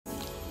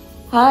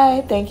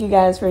Hi, thank you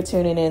guys for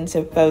tuning in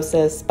to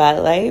FOSA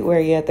Spotlight, where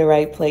you're at the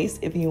right place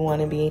if you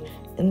want to be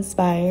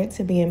inspired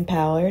to be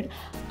empowered.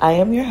 I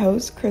am your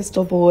host,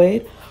 Crystal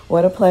Boyd.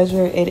 What a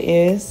pleasure it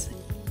is.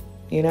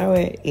 You know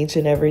it each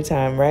and every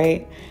time,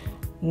 right?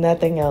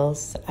 Nothing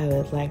else I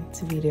would like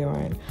to be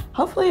doing.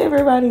 Hopefully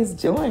everybody's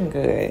doing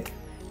good.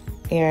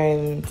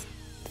 And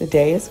the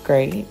day is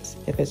great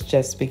if it's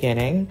just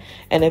beginning.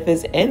 And if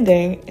it's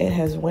ending, it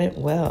has went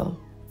well.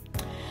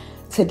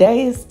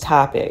 Today's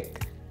topic.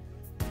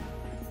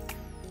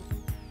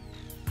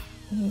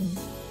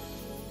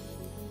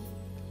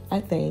 I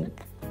think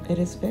it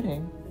is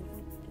fitting,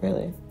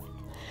 really.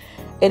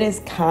 It is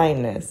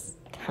kindness.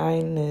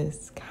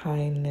 Kindness,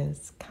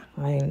 kindness,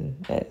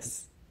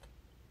 kindness.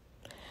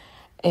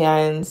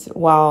 And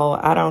while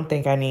I don't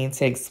think I need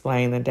to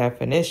explain the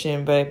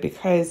definition, but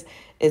because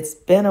it's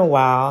been a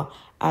while,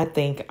 I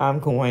think I'm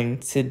going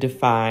to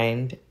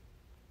define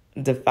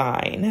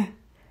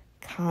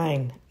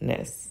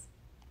kindness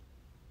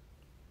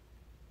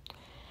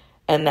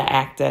and the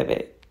act of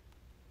it.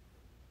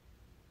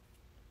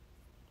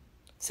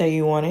 So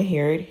you want to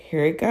hear it?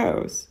 Here it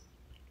goes.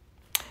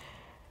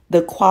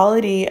 The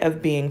quality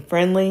of being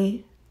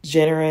friendly,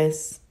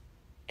 generous,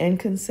 and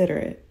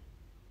considerate.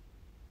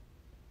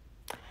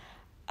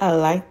 I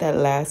like that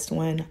last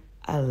one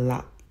a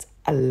lot.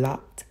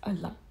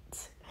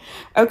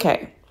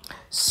 Okay,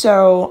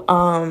 so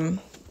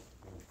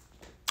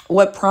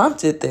what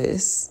prompted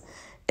this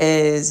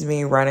is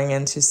me running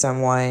into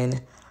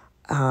someone.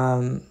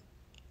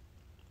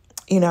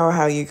 You know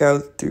how you go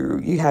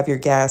through, you have your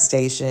gas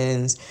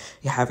stations,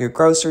 you have your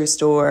grocery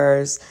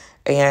stores,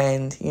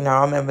 and, you know,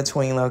 I'm in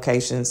between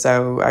locations,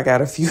 so I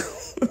got a few.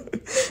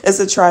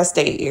 It's a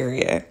tri-state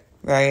area,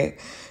 right?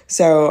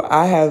 So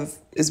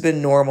it's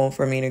been normal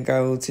for me to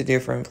go to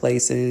different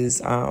places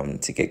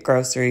to get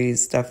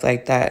groceries, stuff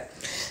like that.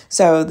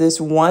 So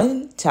this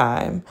one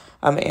time,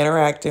 I'm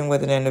interacting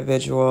with an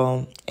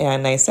individual,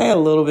 and they say a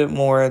little bit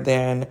more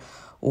than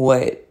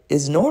what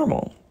is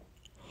normal.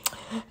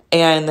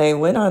 And they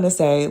went on to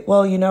say,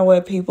 well, you know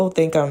what? People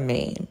think I'm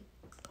mean.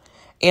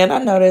 And I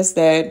noticed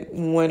that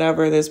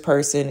whenever this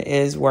person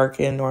is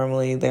working,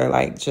 normally they're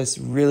like just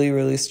really,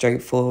 really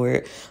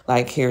straightforward.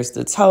 Like, here's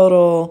the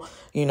total.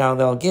 You know,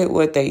 they'll get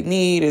what they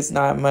need. It's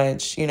not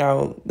much, you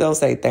know, they'll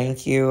say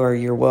thank you or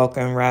you're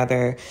welcome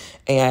rather.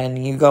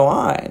 And you go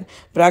on.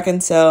 But I can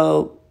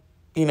tell,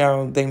 you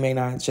know, they may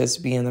not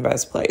just be in the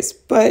best place.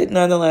 But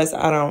nonetheless,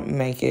 I don't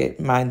make it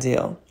my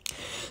deal.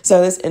 So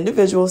this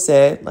individual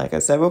said, like I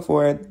said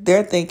before,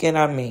 they're thinking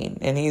I'm mean.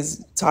 And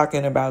he's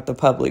talking about the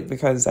public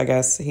because I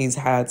guess he's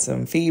had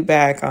some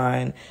feedback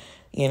on,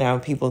 you know,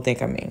 people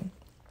think I'm mean.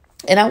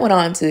 And I went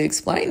on to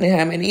explain to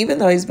him, and even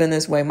though he's been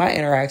this way, my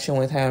interaction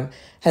with him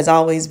has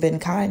always been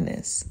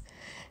kindness.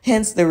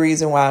 Hence the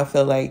reason why I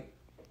feel like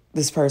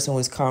this person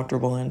was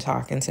comfortable in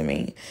talking to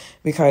me,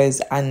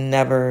 because I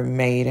never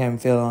made him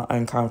feel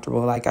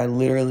uncomfortable. Like, I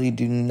literally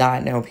do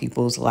not know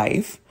people's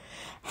life.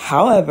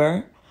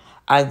 However,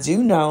 I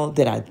do know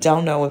that I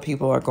don't know what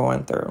people are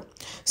going through.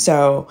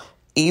 So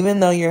even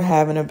though you're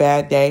having a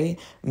bad day,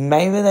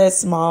 maybe that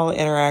small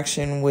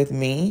interaction with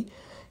me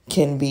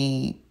can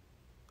be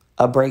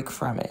a break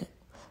from it.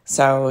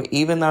 So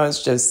even though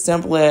it's just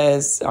simple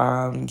as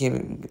I'm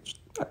getting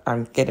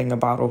a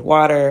bottle of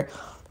water,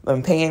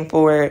 I'm paying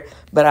for it,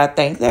 but I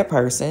thank that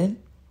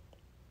person.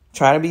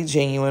 Try to be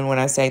genuine when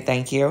I say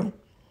thank you.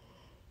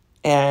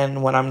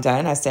 And when I'm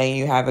done, I say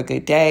you have a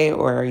good day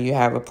or you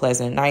have a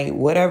pleasant night,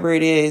 whatever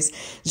it is,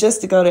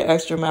 just to go the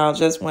extra mile,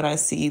 just when I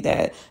see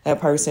that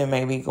that person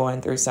may be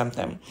going through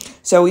something.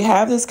 So we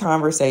have this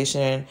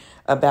conversation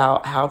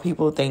about how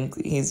people think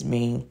he's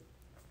mean.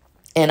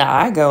 And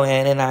I go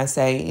in and I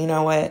say, you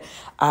know what?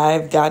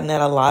 I've gotten that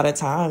a lot of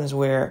times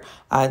where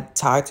I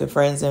talk to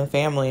friends and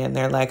family and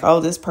they're like, oh,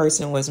 this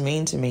person was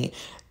mean to me.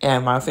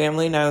 And my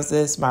family knows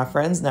this. My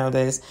friends know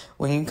this.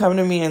 When you come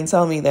to me and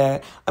tell me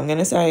that, I'm going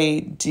to say,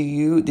 did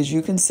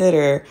you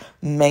consider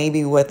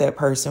maybe what that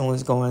person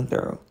was going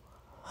through?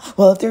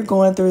 Well, if they're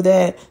going through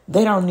that,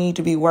 they don't need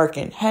to be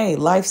working. Hey,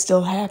 life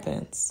still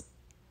happens.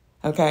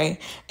 Okay.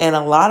 And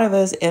a lot of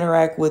us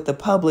interact with the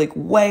public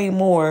way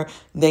more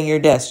than your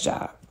desk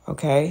job.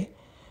 Okay.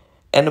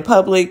 And the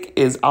public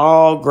is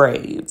all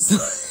grades.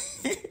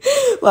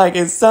 Like,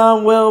 it's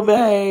some well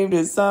behaved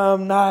and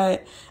some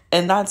not.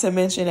 And not to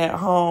mention at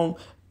home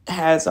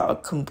has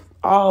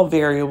all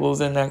variables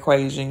in the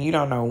equation. You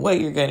don't know what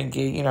you're going to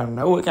get. You don't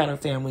know what kind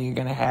of family you're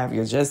going to have.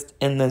 You're just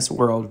in this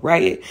world,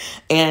 right?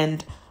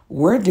 And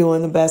we're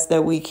doing the best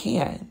that we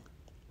can.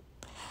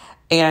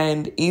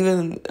 And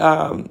even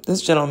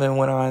this gentleman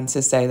went on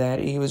to say that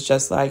he was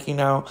just like, you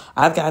know,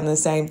 I've gotten the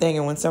same thing.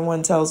 And when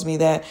someone tells me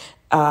that,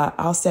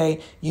 I'll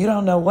say, you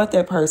don't know what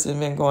that person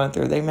been going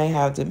through. They may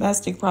have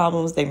domestic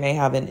problems. They may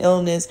have an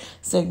illness,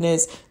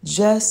 sickness.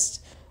 Just,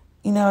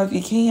 you know, if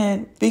you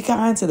can, be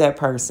kind to that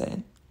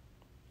person.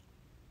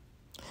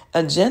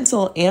 A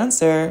gentle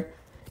answer,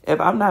 if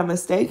I'm not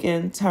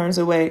mistaken, turns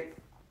away,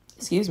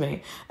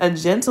 a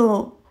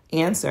gentle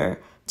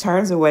answer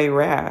turns away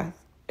wrath,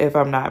 if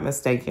I'm not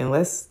mistaken.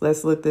 Let's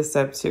look this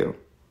up too.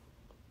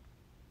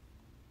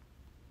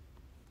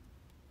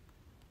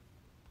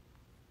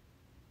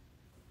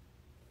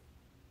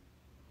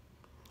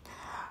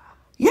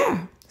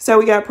 So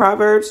we got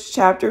Proverbs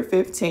chapter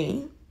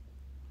 15.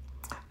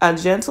 A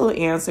gentle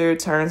answer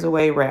turns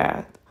away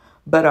wrath,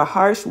 but a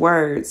harsh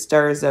word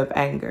stirs up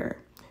anger.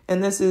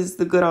 And this is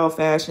the good old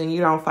fashioned,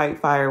 you don't fight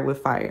fire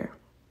with fire,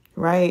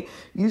 right?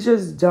 You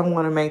just don't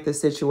want to make the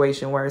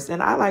situation worse.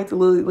 And I like to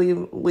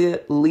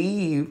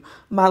leave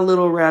my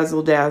little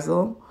razzle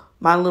dazzle,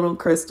 my little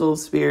crystal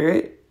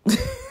spirit,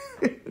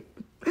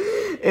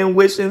 and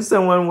wishing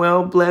someone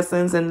well,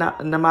 blessings and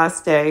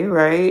namaste,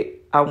 right?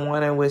 I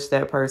want to wish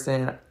that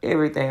person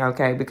everything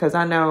okay, because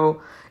I know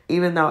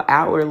even though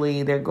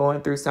outwardly they're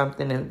going through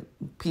something and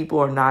people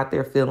are not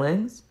their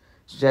feelings,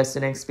 it's just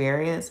an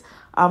experience,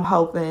 I'm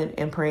hoping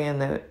and praying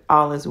that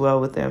all is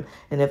well with them.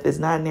 And if it's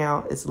not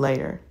now, it's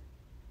later.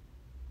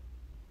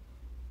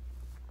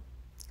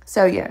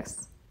 So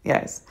yes.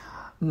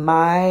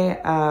 My,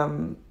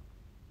 and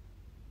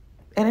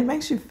it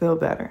makes you feel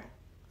better.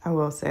 I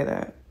will say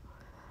that.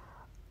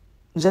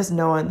 Just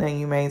knowing that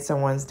you made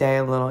someone's day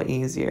a little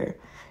easier.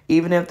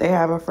 Even if they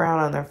have a frown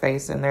on their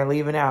face and they're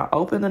leaving out,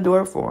 open the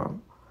door for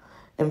them.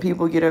 And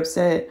people get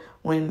upset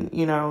when,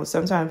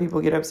 sometimes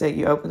people get upset.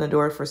 You open the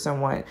door for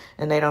someone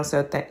and they don't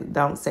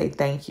say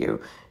thank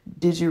you.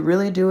 Did you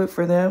really do it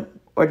for them,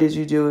 or did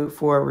you do it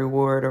for a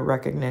reward or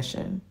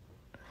recognition?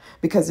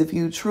 Because if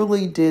you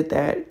truly did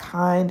that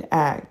kind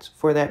act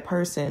for that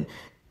person,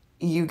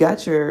 you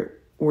got your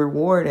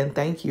reward and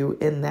thank you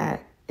in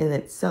that in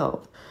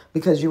itself,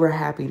 because you were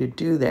happy to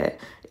do that.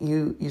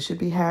 You should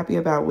be happy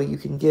about what you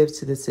can give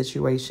to the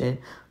situation,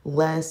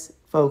 less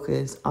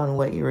focus on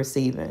what you're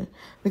receiving,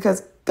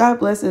 because God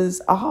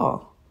blesses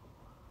all.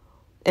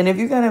 And if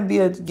you're going to be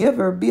a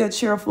giver, be a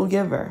cheerful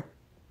giver.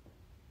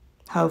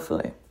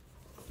 Hopefully.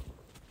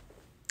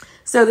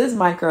 So this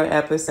micro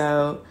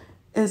episode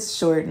is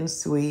short and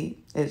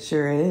sweet. It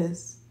sure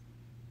is.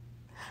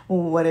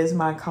 What is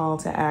my call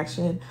to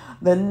action?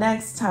 The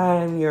next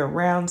time you're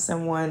around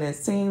someone, it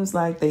seems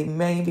like they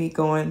may be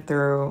going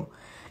through,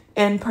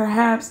 and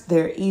perhaps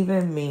they're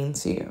even mean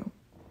to you.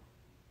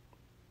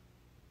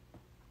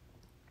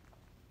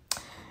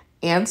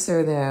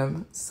 Answer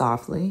them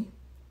softly,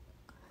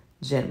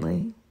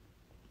 gently.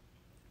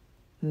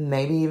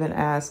 Maybe even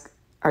ask,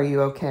 are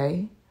you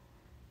okay?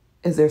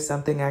 Is there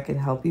something I can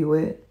help you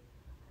with?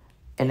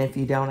 And if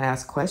you don't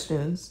ask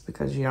questions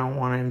because you don't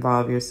want to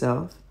involve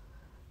yourself,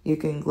 you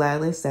can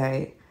gladly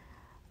say,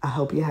 I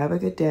hope you have a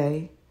good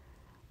day.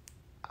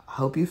 I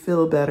hope you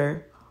feel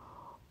better.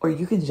 Or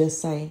you can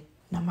just say,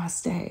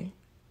 namaste.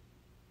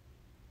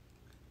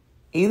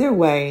 Either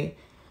way,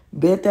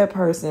 bid that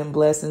person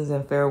blessings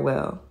and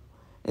farewell.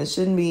 It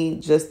shouldn't be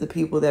just the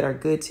people that are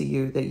good to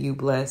you that you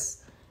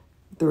bless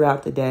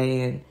throughout the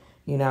day and,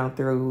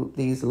 through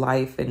these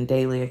life and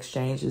daily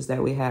exchanges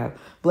that we have.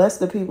 Bless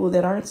the people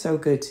that aren't so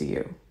good to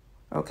you,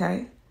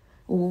 okay?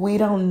 We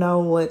don't know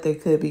what they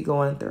could be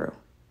going through.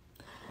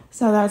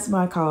 So that's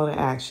my call to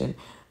action.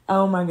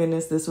 Oh my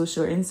goodness, this was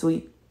short and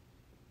sweet.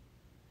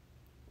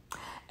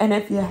 And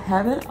if you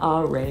haven't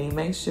already,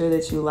 make sure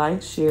that you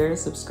like, share,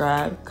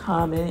 subscribe,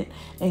 comment.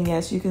 And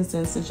yes, you can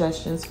send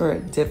suggestions for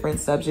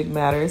different subject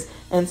matters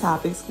and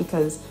topics,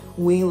 because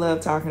we love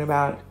talking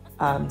about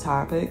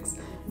topics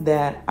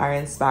that are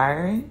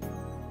inspiring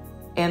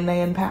and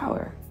they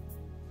empower.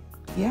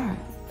 Yeah,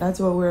 that's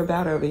what we're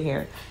about over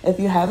here.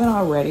 If you haven't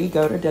already,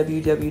 go to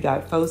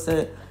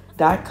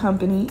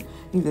www.fosa.company.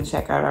 You can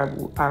check out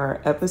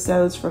our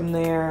episodes from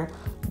there.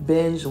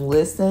 Binge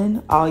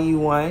listen all you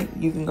want.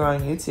 You can go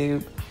on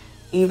YouTube.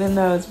 Even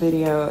though it's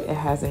video, it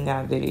hasn't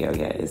got video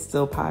yet. It's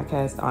still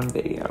podcast on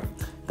video.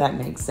 That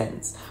makes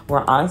sense.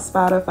 We're on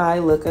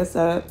Spotify. Look us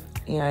up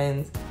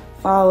and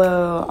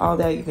follow all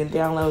that. You can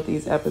download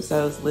these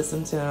episodes,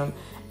 listen to them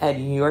at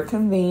your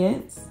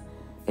convenience.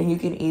 And you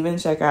can even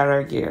check out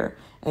our gear.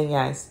 And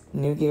yes,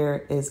 new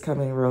gear is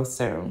coming real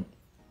soon.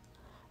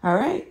 All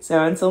right.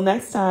 So until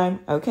next time.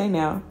 Okay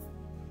now.